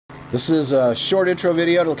This is a short intro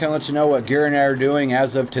video to kind of let you know what Gary and I are doing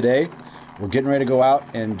as of today. We're getting ready to go out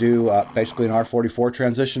and do basically an R44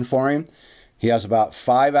 transition for him. He has about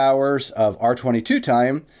 5 hours of R22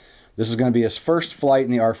 time. This is going to be his first flight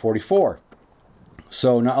in the R44.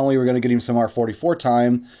 So not only are we going to get him some R44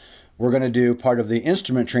 time, we're going to do part of the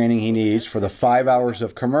instrument training he needs for the 5 hours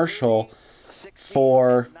of commercial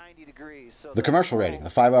for the commercial rating, the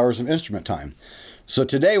 5 hours of instrument time. So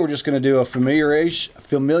today we're just going to do a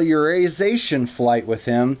familiarization flight with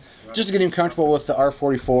him, just to get him comfortable with the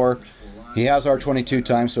R44. He has R22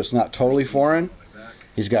 time, so it's not totally foreign.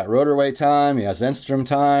 He's got rotor weight time, he has instrument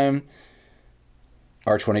time,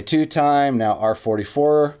 R22 time, now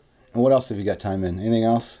R44. And what else have you got time in? Anything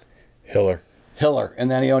else? Hiller. And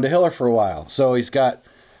then he owned a Hiller for a while. So he's got,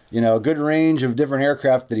 you know, a good range of different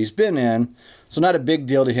aircraft that he's been in. So not a big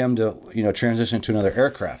deal to him to, you know, transition to another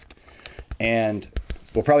aircraft. And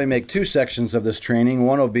we'll probably make two sections of this training.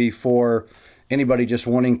 One will be for anybody just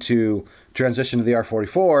wanting to transition to the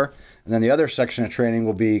R44. And then the other section of training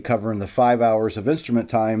will be covering the 5 hours of instrument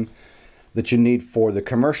time that you need for the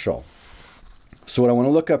commercial. So what I want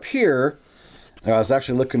to look up here, I was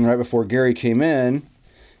actually looking right before Gary came in,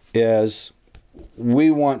 is we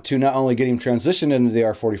want to not only get him transitioned into the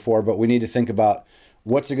R44, but we need to think about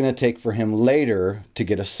what's it going to take for him later to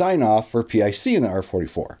get a sign-off for PIC in the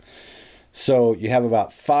R44. So you have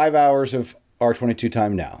about 5 hours of R22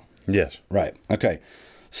 time now. Yes. Right. Okay.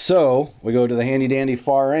 So we go to the handy-dandy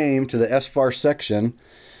FAR aim to the SFAR section,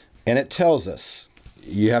 and it tells us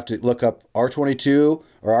you have to look up R22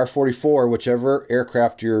 or R44, whichever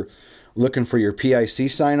aircraft you're looking for your PIC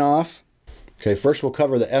sign-off. Okay, first we'll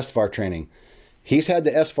cover the SFAR training. He's had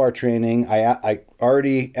the SFAR training. I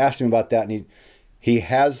already asked him about that, and he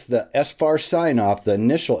has the SFAR sign-off, the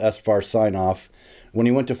initial SFAR sign-off, when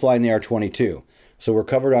he went to fly in the R22. So we're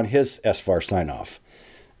covered on his SFAR sign-off.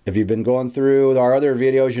 If you've been going through our other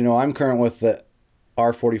videos, you know I'm current with the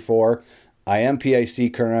R44. I am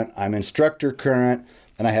PIC current, I'm instructor current,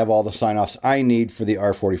 and I have all the sign-offs I need for the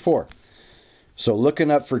R44. So looking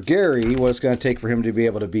up for Gary, what it's going to take for him to be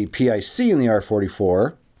able to be PIC in the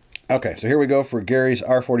R44. Okay, so here we go for Gary's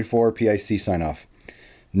R44 PIC sign-off.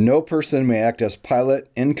 No person may act as pilot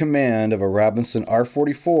in command of a Robinson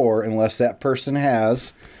R44 unless that person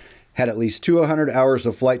has had at least 200 hours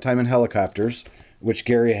of flight time in helicopters, which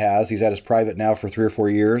Gary has. He's at his private now for 3 or 4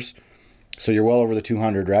 years. So you're well over the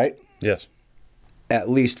 200, right? Yes. At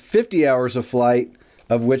least 50 hours of flight,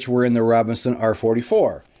 of which were in the Robinson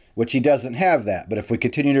R44, which he doesn't have that. But if we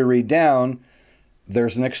continue to read down,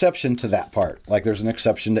 there's an exception to that part. Like there's an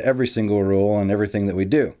exception to every single rule and everything that we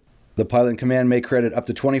do. The pilot in command may credit up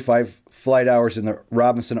to 25 flight hours in the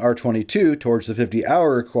Robinson R22 towards the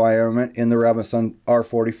 50-hour requirement in the Robinson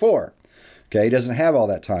R44. Okay, he doesn't have all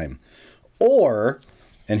that time. Or,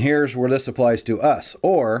 and here's where this applies to us,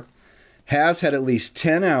 or has had at least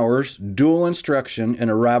 10 hours dual instruction in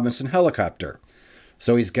a Robinson helicopter.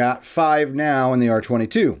 So he's got 5 now in the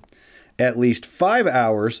R22. At least 5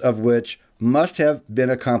 hours of which must have been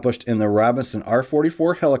accomplished in the Robinson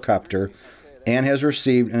R44 helicopter and has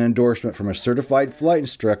received an endorsement from a certified flight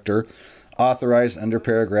instructor authorized under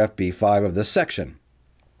paragraph B5 of this section.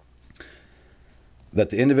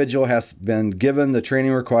 That the individual has been given the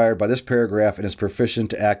training required by this paragraph and is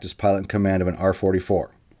proficient to act as pilot in command of an R44.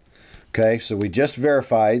 Okay, so we just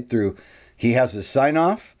verified through, he has his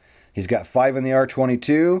sign-off, he's got 5 in the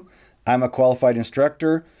R22, I'm a qualified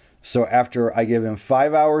instructor, so after I give him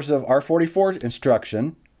 5 hours of R44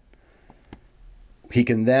 instruction, he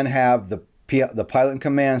can then have the pilot in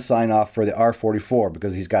command sign off for the R44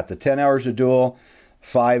 because he's got the 10 hours of dual,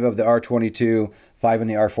 5 of the R22, 5 in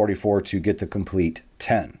the R44 to get the complete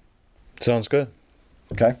 10. Sounds good.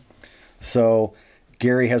 Okay. So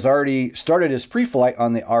Gary has already started his pre-flight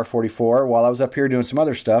on the R44 while I was up here doing some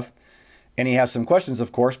other stuff. And he has some questions,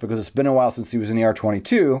 of course, because it's been a while since he was in the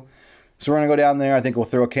R22. So we're going to go down there. I think we'll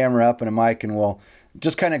throw a camera up and a mic and we'll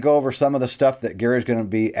just kind of go over some of the stuff that Gary's going to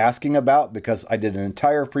be asking about, because I did an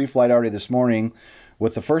entire pre-flight already this morning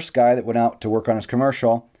with the first guy that went out to work on his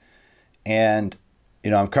commercial. And, you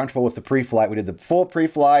know, I'm comfortable with the pre-flight. We did the full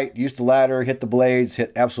pre-flight, used the ladder, hit the blades,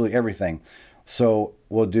 hit absolutely everything. So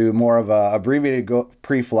we'll do more of a abbreviated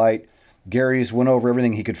pre-flight. Gary's went over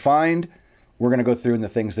everything he could find. We're going to go through the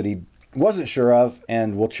things that he wasn't sure of,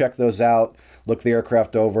 and we'll check those out, look the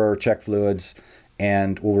aircraft over, check fluids,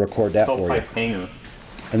 and we'll record that for you.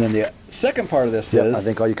 And then the second part of this is, I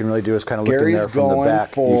think all you can really do is kind of look in there from the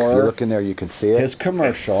back. If you look in there, you can see it. His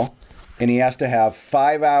commercial, and he has to have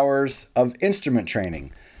 5 hours of instrument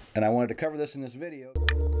training. And I wanted to cover this in this video.